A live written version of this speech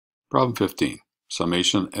Problem 15.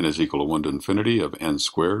 Summation n is equal to 1 to infinity of n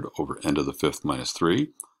squared over n to the fifth minus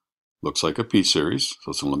 3. Looks like a p-series,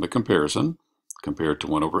 so it's a limit comparison. Compare it to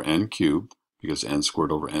 1 over n cubed, because n squared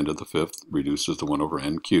over n to the fifth reduces to 1 over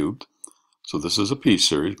n cubed. So this is a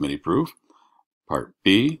p-series, mini-proof. Part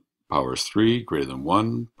B, power is 3 greater than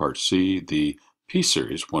 1. Part C, the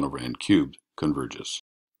p-series, 1 over n cubed, converges.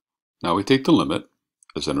 Now we take the limit,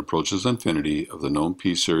 as n approaches infinity, of the known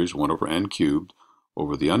p-series 1 over n cubed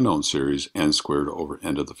over the unknown series n squared over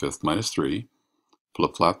n to the fifth minus 3.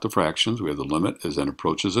 Flip-flop the fractions. We have the limit as n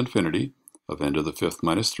approaches infinity of n to the fifth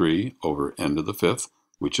minus 3 over n to the fifth,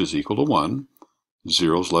 which is equal to 1.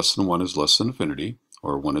 0 is less than 1 is less than infinity,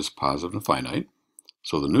 or 1 is positive and finite.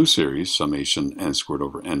 So the new series, summation n squared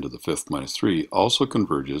over n to the fifth minus 3, also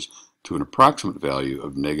converges to an approximate value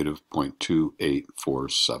of negative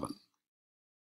 0.2847.